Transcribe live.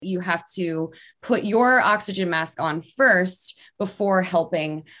You have to put your oxygen mask on first before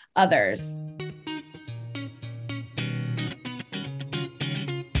helping others.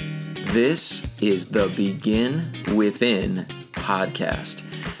 This is the Begin Within podcast,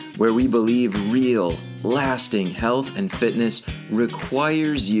 where we believe real, lasting health and fitness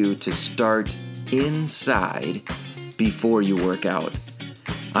requires you to start inside before you work out.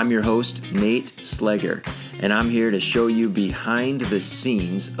 I'm your host, Nate Slegger, and I'm here to show you behind the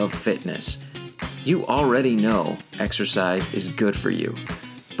scenes of fitness. You already know exercise is good for you,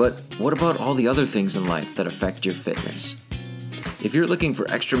 but what about all the other things in life that affect your fitness? If you're looking for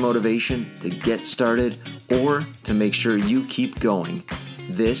extra motivation to get started or to make sure you keep going,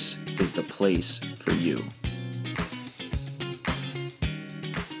 this is the place for you.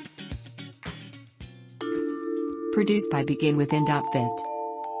 Produced by BeginWithin.fit.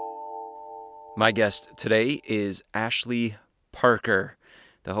 My guest today is Ashley Parker,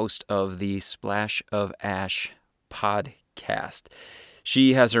 the host of the Splash of Ash podcast.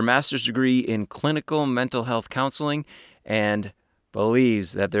 She has her master's degree in clinical mental health counseling and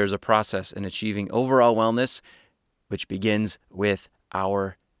believes that there's a process in achieving overall wellness, which begins with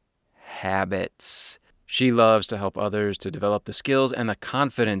our habits. She loves to help others to develop the skills and the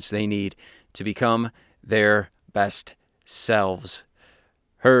confidence they need to become their best selves.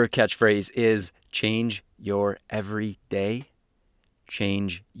 Her catchphrase is change your every day,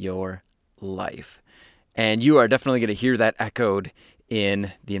 change your life. And you are definitely going to hear that echoed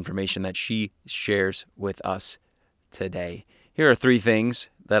in the information that she shares with us today. Here are 3 things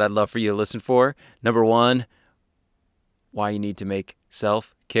that I'd love for you to listen for. Number 1, why you need to make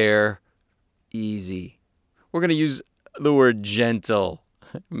self-care easy. We're going to use the word gentle.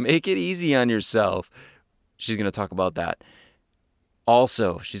 Make it easy on yourself. She's going to talk about that.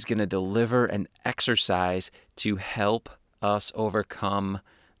 Also, she's going to deliver an exercise to help us overcome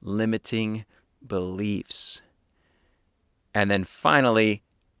limiting beliefs. And then finally,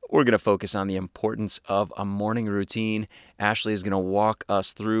 we're going to focus on the importance of a morning routine. Ashley is going to walk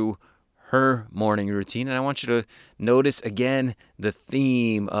us through her morning routine. And I want you to notice again the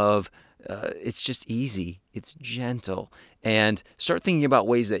theme of it's just easy, it's gentle. And start thinking about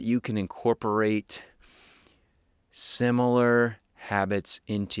ways that you can incorporate similar habits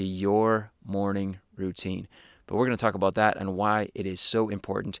into your morning routine. But we're going to talk about that and why it is so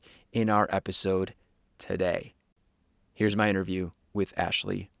important in our episode today. Here's my interview with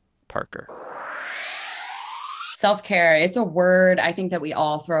Ashley Parker. Self-care, it's a word I think that we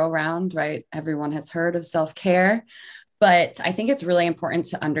all throw around, right? Everyone has heard of self-care, but I think it's really important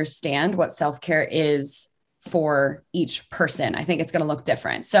to understand what self-care is for each person. I think it's going to look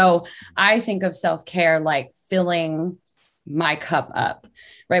different. So I think of self-care like filling my cup up,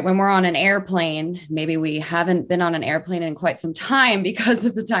 right? When we're on an airplane, maybe we haven't been on an airplane in quite some time because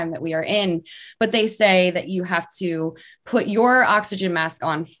of the time that we are in, but they say that you have to put your oxygen mask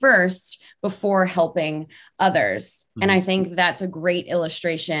on first before helping others. Mm-hmm. And I think that's a great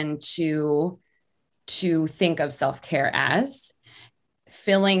illustration to think of self-care as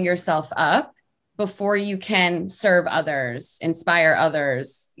filling yourself up before you can serve others, inspire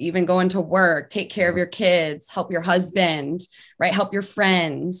others, even go into work, take care of your kids, help your husband, right? Help your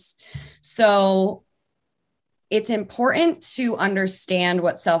friends. So it's important to understand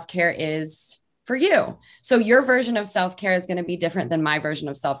what self-care is for you. So your version of self-care is going to be different than my version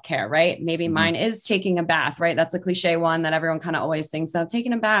of self-care, right? Maybe mine is taking a bath, right? That's a cliche one that everyone kind of always thinks of,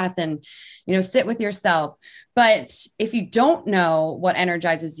 taking a bath and, sit with yourself. But if you don't know what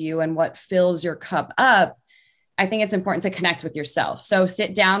energizes you and what fills your cup up, I think it's important to connect with yourself. So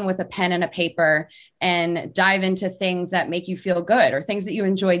sit down with a pen and a paper and dive into things that make you feel good or things that you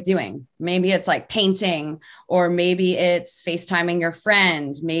enjoy doing. Maybe it's like painting, or maybe it's FaceTiming your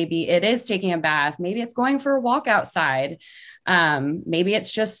friend. Maybe it is taking a bath. Maybe it's going for a walk outside. Maybe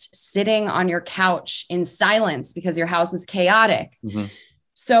it's just sitting on your couch in silence because your house is chaotic. Mm-hmm.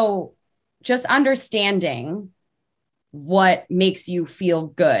 So just understanding what makes you feel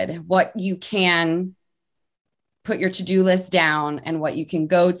good, what you can put your to-do list down and what you can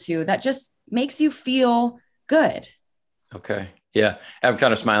go to that just makes you feel good. Okay. Yeah. I'm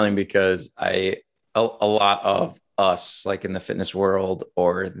kind of smiling because a lot of us, like in the fitness world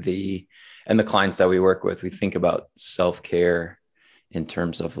and the clients that we work with, we think about self-care in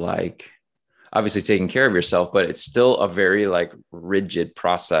terms of like, obviously taking care of yourself, but it's still a very like rigid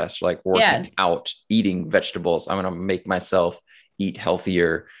process, like working out, eating vegetables. I'm going to make myself eat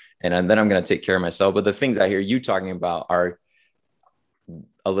healthier. And then I'm going to take care of myself. But the things I hear you talking about are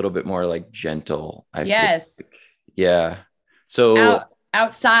a little bit more like gentle. I feel like. Yeah. So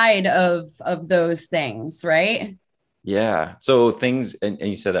outside of those things, right? Yeah. So things, and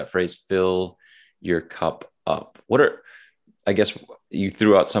you said that phrase, fill your cup up. What are, I guess you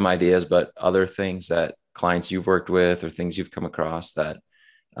threw out some ideas, but other things that clients you've worked with or things you've come across that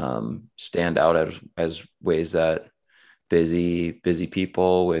stand out as ways that busy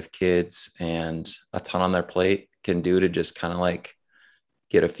people with kids and a ton on their plate can do to just kind of like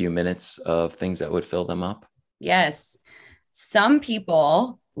get a few minutes of things that would fill them up? Yes. Some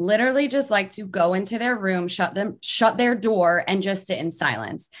people literally just like to go into their room, shut their door and just sit in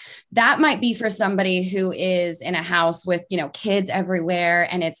silence. That might be for somebody who is in a house with, kids everywhere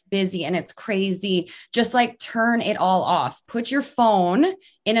and it's busy and it's crazy. Just like turn it all off. Put your phone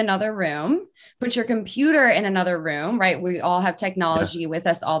in another room, put your computer in another room, right? We all have technology with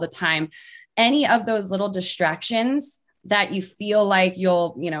us all the time. Any of those little distractions that you feel like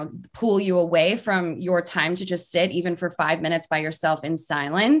you'll, pull you away from your time to just sit even for 5 minutes by yourself in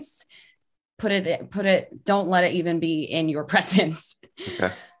silence, don't let it even be in your presence.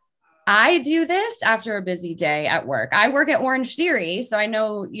 Okay. I do this after a busy day at work. I work at Orange Theory, so I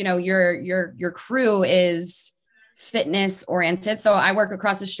know, your crew is fitness oriented. So I work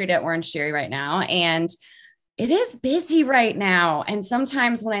across the street at Orange Theory right now, and it is busy right now. And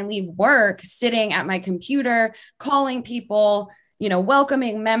sometimes when I leave work, sitting at my computer, calling people,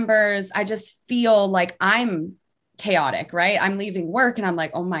 welcoming members, I just feel like I'm chaotic, right? I'm leaving work and I'm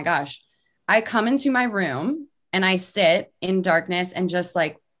like, oh my gosh, I come into my room and I sit in darkness and just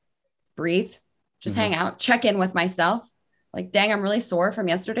like breathe, just hang out, check in with myself. Like, dang, I'm really sore from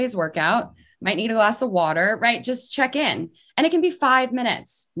yesterday's workout. Might need a glass of water, right? Just check in. And it can be 5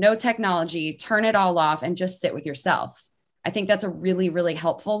 minutes, no technology, turn it all off and just sit with yourself. I think that's a really, really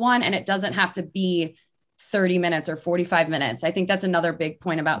helpful one. And it doesn't have to be 30 minutes or 45 minutes. I think that's another big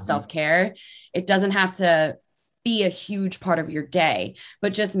point about self-care. It doesn't have to be a huge part of your day,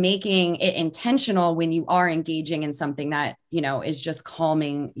 but just making it intentional when you are engaging in something that, is just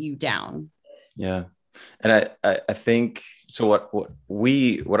calming you down. Yeah. And I think so.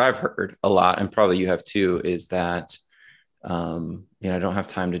 What I've heard a lot, and probably you have too, is that I don't have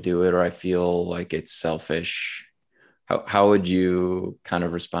time to do it, or I feel like it's selfish. How would you kind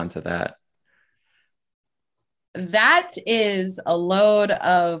of respond to that? That is a load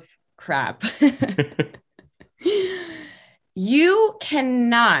of crap. You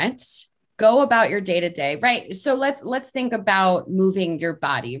cannot go about your day to day, right? So let's think about moving your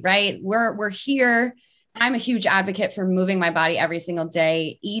body, right? We're here. I'm a huge advocate for moving my body every single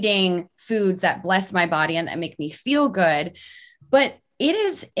day, eating foods that bless my body and that make me feel good. But it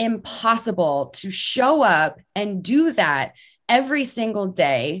is impossible to show up and do that every single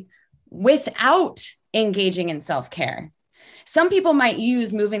day without engaging in self-care. Some people might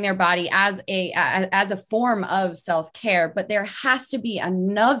use moving their body as a form of self-care, but there has to be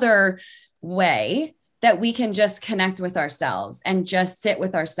another way that we can just connect with ourselves and just sit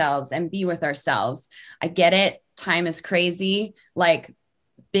with ourselves and be with ourselves. I get it. Time is crazy, like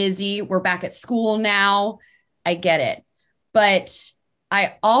busy. We're back at school now. I get it. But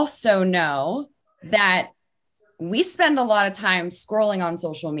I also know that we spend a lot of time scrolling on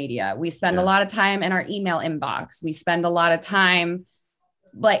social media. We spend a lot of time in our email inbox. We spend a lot of time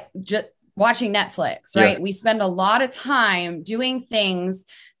like just watching Netflix, right? We spend a lot of time doing things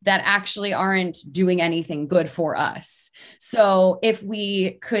that actually aren't doing anything good for us. So if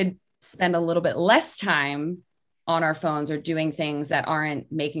we could spend a little bit less time on our phones or doing things that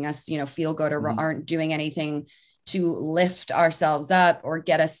aren't making us, feel good or aren't doing anything to lift ourselves up or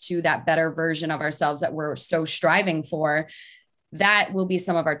get us to that better version of ourselves that we're so striving for, that will be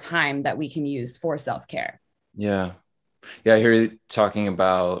some of our time that we can use for self-care. Yeah. Yeah. I hear you talking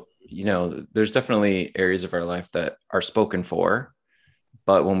about, there's definitely areas of our life that are spoken for,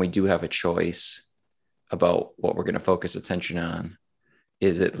 but when we do have a choice about what we're going to focus attention on,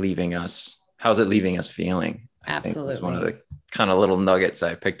 how's it leaving us feeling? Absolutely. I think one of the kind of little nuggets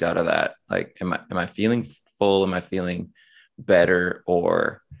I picked out of that. Like, am I feeling full? Am I feeling better?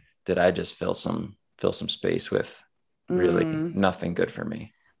 Or did I just fill some space with really nothing good for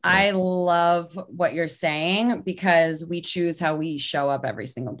me? I love what you're saying, because we choose how we show up every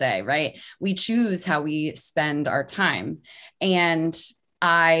single day, right? We choose how we spend our time. And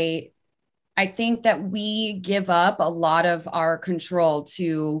I think that we give up a lot of our control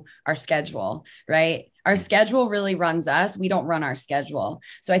to our schedule, right? Our schedule really runs us. We don't run our schedule.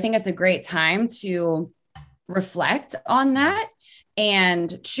 So I think it's a great time to reflect on that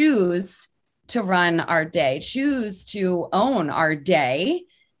and choose to run our day, choose to own our day,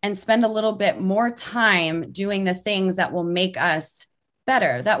 and spend a little bit more time doing the things that will make us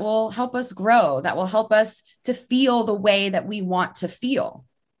better, that will help us grow, that will help us to feel the way that we want to feel.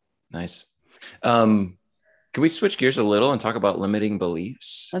 Nice. Can we switch gears a little and talk about limiting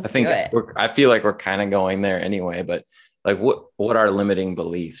beliefs? Let's do it. I feel like we're kind of going there anyway, but like what are limiting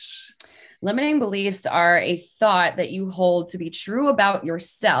beliefs? Limiting beliefs are a thought that you hold to be true about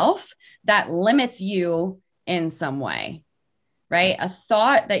yourself that limits you in some way, right? A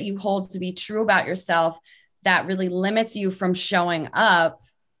thought that you hold to be true about yourself that really limits you from showing up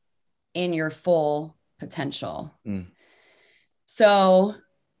in your full potential. So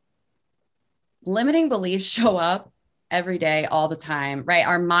limiting beliefs show up every day, all the time, right?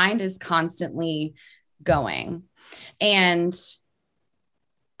 Our mind is constantly going. And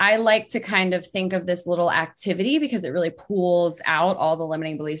I like to kind of think of this little activity because it really pulls out all the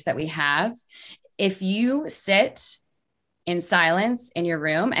limiting beliefs that we have. If you sit in silence in your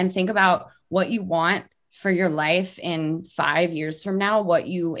room and think about what you want for your life in 5 years from now, what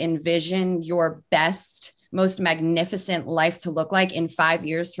you envision your best, most magnificent life to look like in 5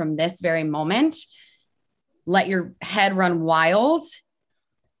 years from this very moment, let your head run wild.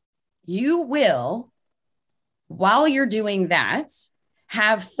 You will, while you're doing that,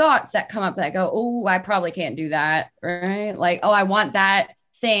 have thoughts that come up that go, oh, I probably can't do that, right? Like, oh, I want that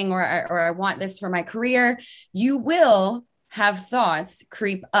thing, or I want this for my career. You will have thoughts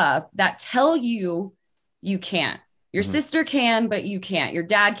creep up that tell you you can't. Your sister can, but you can't. Your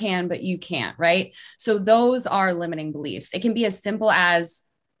dad can, but you can't, right? So those are limiting beliefs. It can be as simple as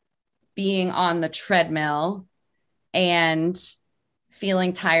being on the treadmill and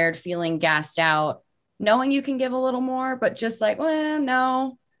feeling tired, feeling gassed out, knowing you can give a little more, but just like, well,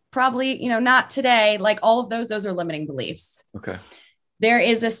 no, probably, not today. Like all of those are limiting beliefs. Okay. There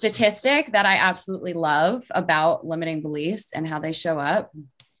is a statistic that I absolutely love about limiting beliefs and how they show up.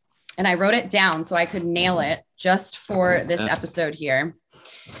 And I wrote it down so I could nail it just for this episode here.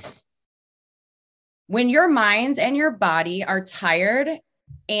 When your mind and your body are tired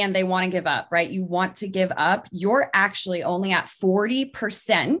and they want to give up, right? You want to give up. You're actually only at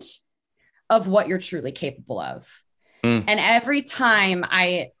 40% of what you're truly capable of. And every time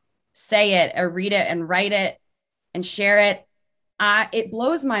I say it or read it and write it and share it, it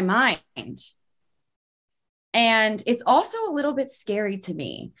blows my mind. And it's also a little bit scary to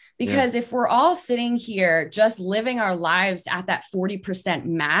me because if we're all sitting here just living our lives at that 40%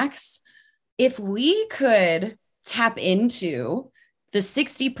 max, if we could tap into the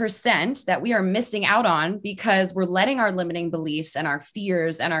 60% that we are missing out on because we're letting our limiting beliefs and our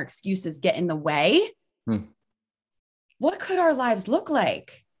fears and our excuses get in the way, what could our lives look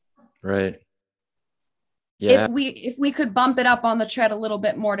like? Right. Yeah. If we could bump it up on the tread a little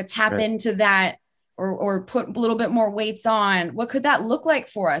bit more to tap into that, or put a little bit more weights on, what could that look like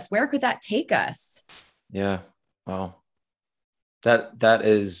for us? Where could that take us? Yeah. Wow.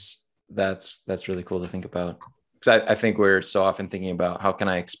 That's really cool to think about. Because I think we're so often thinking about how can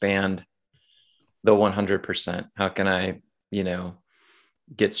I expand the 100%? How can I,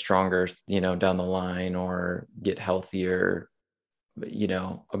 get stronger, down the line, or get healthier,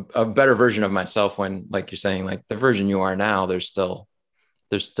 a better version of myself when, like you're saying, like the version you are now, there's still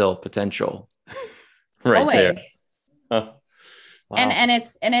potential right Always. there. Huh. Wow. And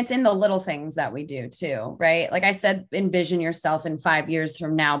it's in the little things that we do too, right? Like I said, envision yourself in 5 years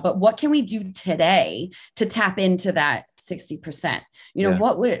from now, but what can we do today to tap into that 60%?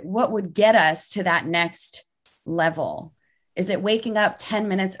 What would get us to that next level? Is it waking up 10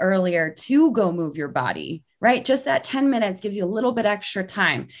 minutes earlier to go move your body, right? Just that 10 minutes gives you a little bit extra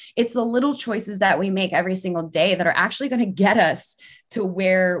time. It's the little choices that we make every single day that are actually going to get us to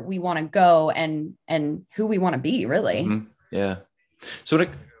where we want to go and who we want to be, really. Yeah. So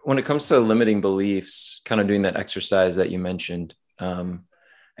when it comes to limiting beliefs, kind of doing that exercise that you mentioned, and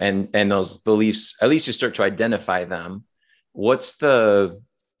those beliefs, at least you start to identify them. What do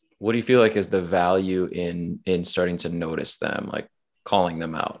you feel like is the value in starting to notice them, like calling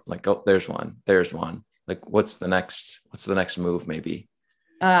them out, like, oh, there's one. Like, what's the next move maybe?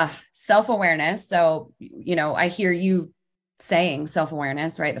 Self-awareness. So, I hear you saying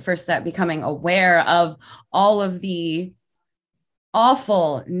self-awareness, right? The first step, becoming aware of all of the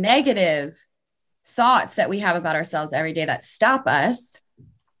awful, negative thoughts that we have about ourselves every day that stop us.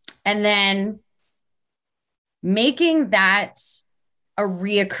 And then making that a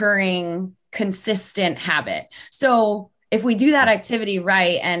reoccurring, consistent habit. So if we do that activity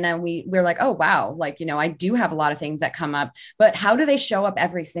right, and then we're like, oh, wow, like, I do have a lot of things that come up, but how do they show up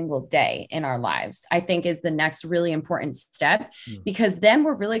every single day in our lives? I think is the next really important step, because then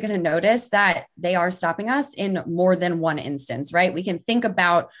we're really going to notice that they are stopping us in more than one instance, right? We can think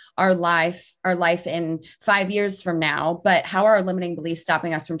about our life in 5 years from now, but how are our limiting beliefs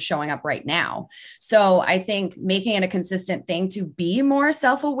stopping us from showing up right now? So I think making it a consistent thing to be more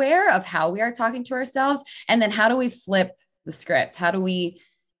self-aware of how we are talking to ourselves, and then how do we flip the script? How do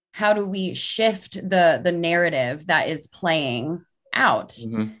we shift the narrative that is playing out?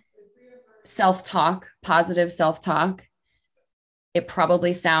 Mm-hmm. Self-talk, positive self-talk. It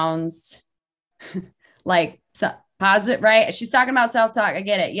probably sounds like positive, right? She's talking about self-talk. I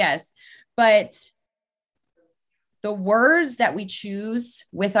get it. Yes. But the words that we choose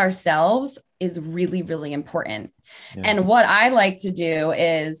with ourselves is really, really important. Yeah. And what I like to do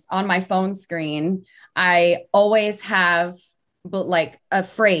is on my phone screen, I always have like a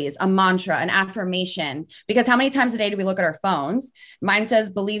phrase, a mantra, an affirmation, because how many times a day do we look at our phones? Mine says,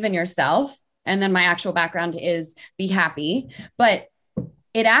 believe in yourself. And then my actual background is be happy, but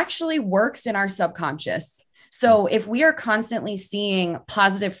it actually works in our subconscious. So if we are constantly seeing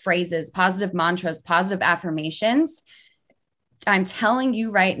positive phrases, positive mantras, positive affirmations, I'm telling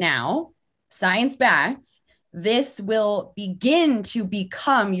you right now, science backed, this will begin to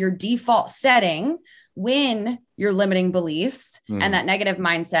become your default setting when your limiting beliefs and that negative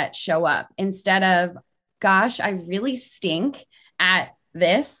mindset show up. Instead of, gosh, I really stink at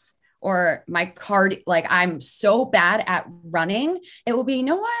this, or my card, like I'm so bad at running, it will be, you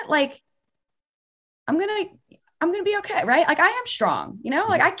know what? Like, I'm going to be okay. Right. Like I am strong,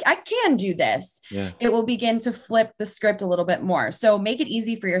 like I can do this. Yeah. It will begin to flip the script a little bit more. So make it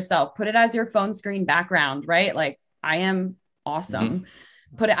easy for yourself. Put it as your phone screen background, right? Like I am awesome.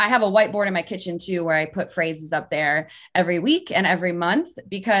 I have a whiteboard in my kitchen too, where I put phrases up there every week and every month,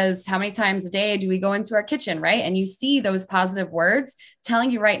 because how many times a day do we go into our kitchen, right? And you see those positive words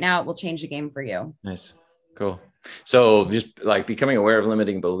telling you right now, it will change the game for you. Nice. Cool. So just like becoming aware of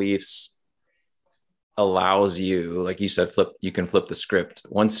limiting beliefs allows you, like you said, you can flip the script.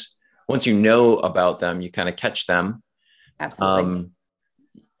 Once you know about them, you kind of catch them. Absolutely.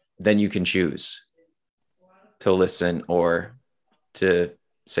 Then you can choose to listen or to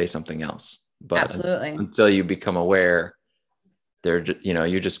say something else. But absolutely, until you become aware, you're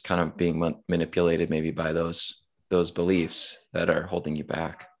just kind of being manipulated maybe by those beliefs that are holding you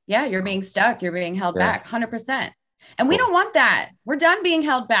back. Yeah. You're being stuck. You're being held back 100%. And we don't want that. We're done being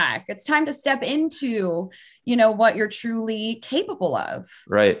held back. It's time to step into, what you're truly capable of.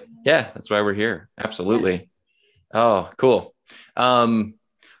 Right. Yeah. That's why we're here. Absolutely. Yeah. Oh, cool. A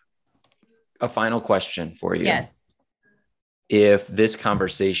final question for you. Yes. If this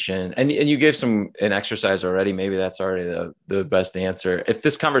conversation, and you gave an exercise already, maybe that's already the best answer. If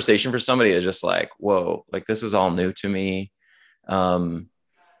this conversation for somebody is just like, whoa, like this is all new to me.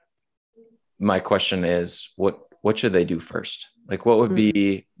 My question is, what should they do first? Like, what would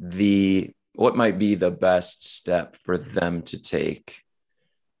be what might be the best step for them to take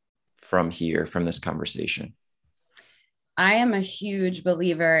from this conversation? I am a huge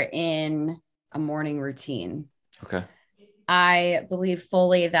believer in a morning routine. Okay. I believe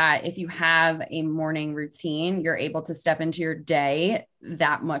fully that if you have a morning routine, you're able to step into your day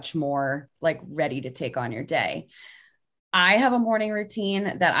that much more like ready to take on your day. I have a morning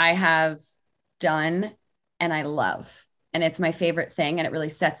routine that I have done and I love, and it's my favorite thing, and it really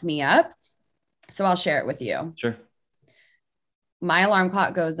sets me up. So I'll share it with you. Sure. My alarm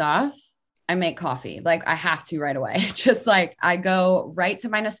clock goes off. I make coffee. Like I have to right away. Just like I go right to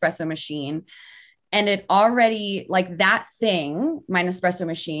my Nespresso machine, and it already, like that thing, my Nespresso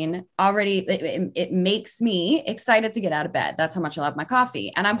machine already, it makes me excited to get out of bed. That's how much I love my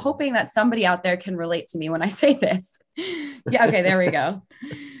coffee. And I'm hoping that somebody out there can relate to me when I say this. Yeah. Okay. There we go.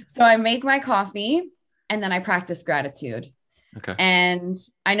 So I make my coffee and then I practice gratitude. Okay. And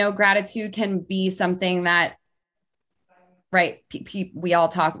I know gratitude can be something that, right, we all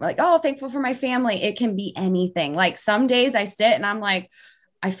talk like, oh, thankful for my family. It can be anything. Like some days I sit and I'm like,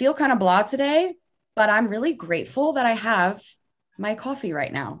 I feel kind of blah today, but I'm really grateful that I have my coffee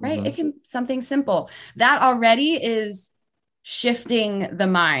right now, right? Mm-hmm. It can be something simple. That already is shifting the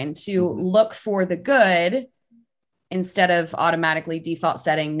mind to look for the good instead of automatically default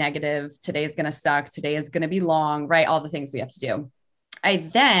setting negative. Today is going to suck. Today is going to be long, right? All the things we have to do. I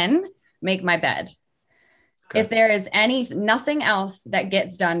then make my bed. Okay. If there is nothing else that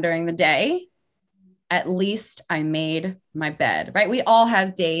gets done during the day, at least I made my bed, right? We all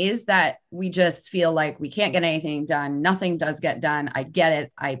have days that we just feel like we can't get anything done. Nothing does get done. I get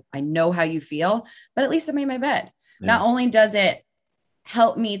it. I know how you feel, but at least I made my bed. Not only does it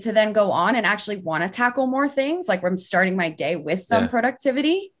help me to then go on and actually want to tackle more things, like I'm starting my day with some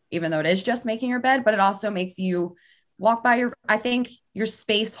productivity, even though it is just making your bed, but it also makes you walk by I think your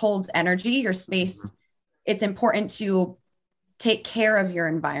space holds energy, your space. It's important to take care of your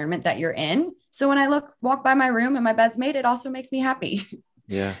environment that you're in. So when I walk by my room and my bed's made, it also makes me happy.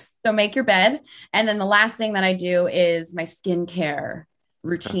 Yeah. So make your bed. And then the last thing that I do is my skincare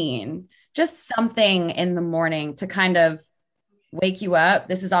routine, just something in the morning to kind of wake you up.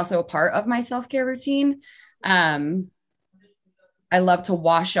 This is also a part of my self-care routine. I love to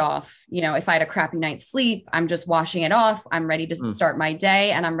wash off, if I had a crappy night's sleep, I'm just washing it off. I'm ready to start my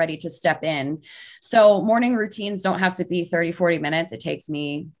day and I'm ready to step in. So morning routines don't have to be 30, 40 minutes. It takes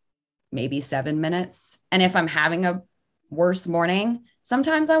me maybe 7 minutes. And if I'm having a worse morning,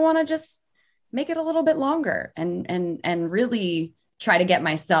 sometimes I want to just make it a little bit longer and really try to get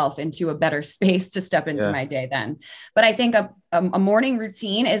myself into a better space to step into my day then. But I think a morning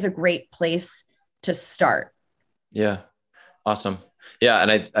routine is a great place to start. Yeah. Awesome. Yeah.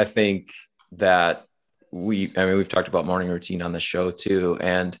 And I think that we've talked about morning routine on the show too.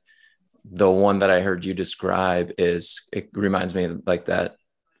 And the one that I heard you describe it reminds me like that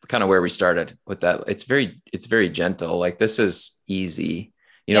kind of where we started with that. It's very gentle. Like this is easy,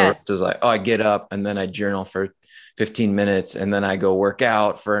 Yes. It's like, oh, I get up and then I journal for 15 minutes and then I go work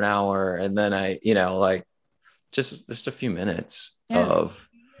out for an hour. And then I, like just a few minutes of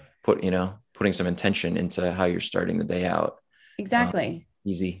putting some intention into how you're starting the day out. Exactly.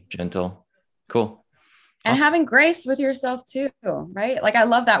 Easy, gentle, cool. And having grace with yourself too, right? Like I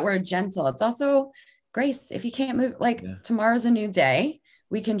love that word gentle. It's also grace. If you can't move, tomorrow's a new day.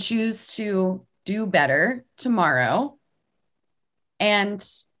 We can choose to do better tomorrow. And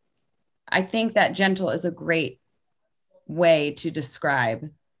I think that gentle is a great way to describe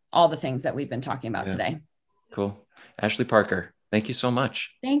all the things that we've been talking about today. Cool. Ashley Parker, thank you so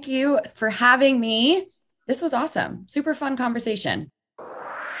much. Thank you for having me. This was awesome. Super fun conversation.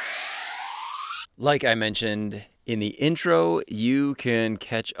 Like I mentioned in the intro, you can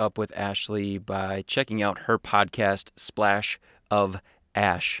catch up with Ashley by checking out her podcast, Splash of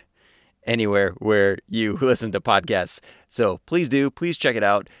Ash, anywhere where you listen to podcasts. So please check it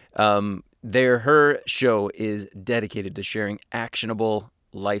out. Her show is dedicated to sharing actionable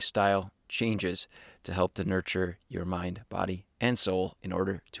lifestyle changes to help to nurture your mind, body, and soul in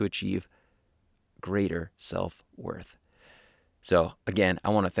order to achieve greater self-worth. So again, I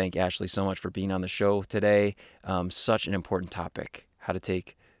want to thank Ashley so much for being on the show today. Such an important topic, how to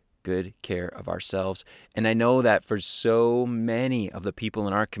take good care of ourselves. And I know that for so many of the people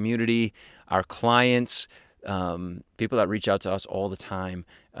in our community, our clients, people that reach out to us all the time,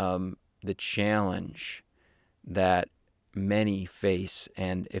 the challenge that many face,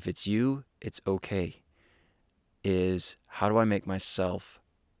 and if it's you, it's okay, is how do I make myself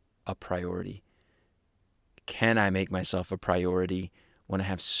a priority? Can I make myself a priority when I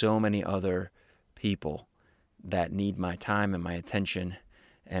have so many other people that need my time and my attention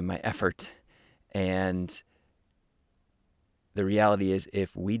and my effort? And the reality is,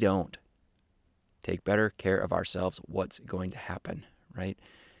 if we don't take better care of ourselves, what's going to happen, right?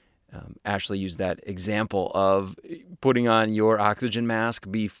 Ashley used that example of putting on your oxygen mask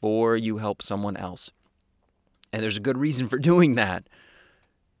before you help someone else. And there's a good reason for doing that.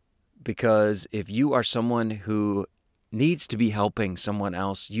 Because if you are someone who needs to be helping someone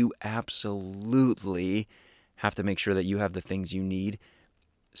else, you absolutely have to make sure that you have the things you need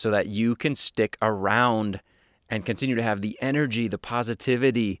so that you can stick around and continue to have the energy, the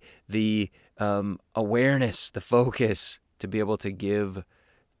positivity, the awareness, the focus to be able to give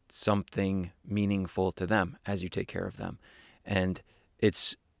something meaningful to them as you take care of them. And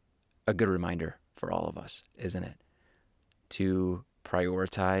it's a good reminder for all of us, isn't it? To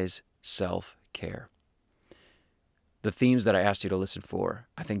prioritize self-care. The themes that I asked you to listen for,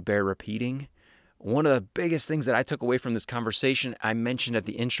 I think bear repeating. One of the biggest things that I took away from this conversation, I mentioned at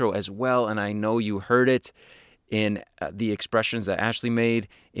the intro as well, and I know you heard it in the expressions that Ashley made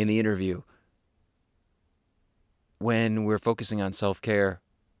in the interview. When we're focusing on self-care,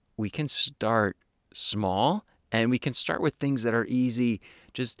 we can start small, and we can start with things that are easy,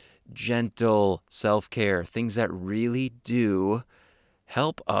 just gentle self-care, things that really do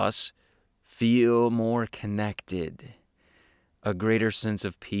help us feel more connected, a greater sense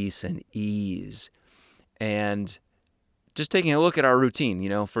of peace and ease. And just taking a look at our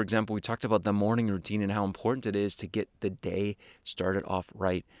routine, for example, we talked about the morning routine and how important it is to get the day started off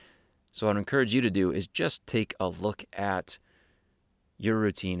right. So what I'd encourage you to do is just take a look at your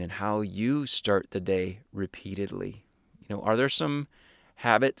routine and how you start the day repeatedly. Are there some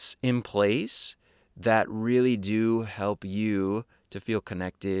habits in place that really do help you to feel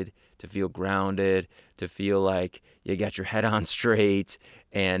connected, to feel grounded, to feel like you got your head on straight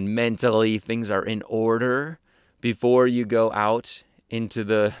and mentally things are in order before you go out into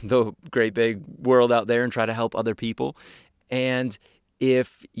the great big world out there and try to help other people. And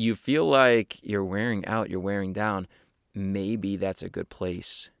if you feel like you're wearing out, you're wearing down, maybe that's a good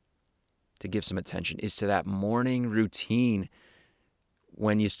place to give some attention, is to that morning routine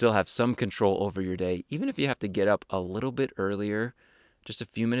when you still have some control over your day, even if you have to get up a little bit earlier, just a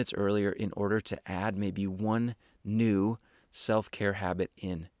few minutes earlier, in order to add maybe one new self-care habit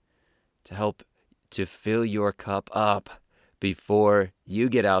in to help to fill your cup up before you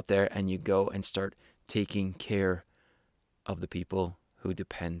get out there and you go and start taking care of the people who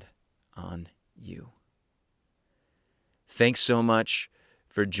depend on you. Thanks so much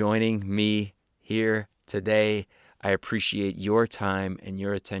for joining me here today. I appreciate your time and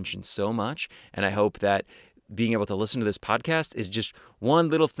your attention so much, and I hope that being able to listen to this podcast is just one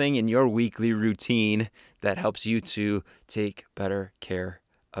little thing in your weekly routine that helps you to take better care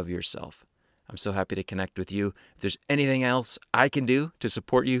of yourself. I'm so happy to connect with you. If there's anything else I can do to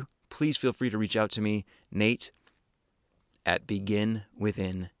support you, please feel free to reach out to me, Nate at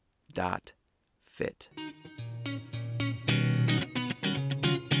beginwithin.fit.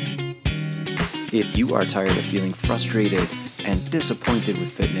 If you are tired of feeling frustrated and disappointed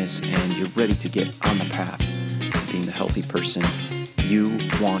with fitness and you're ready to get on the path to being the healthy person you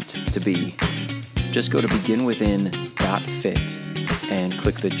want to be, just go to beginwithin.fit and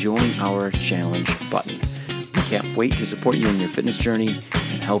click the Join Our Challenge button. We can't wait to support you in your fitness journey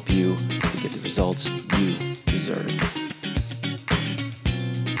and help you to get the results you deserve.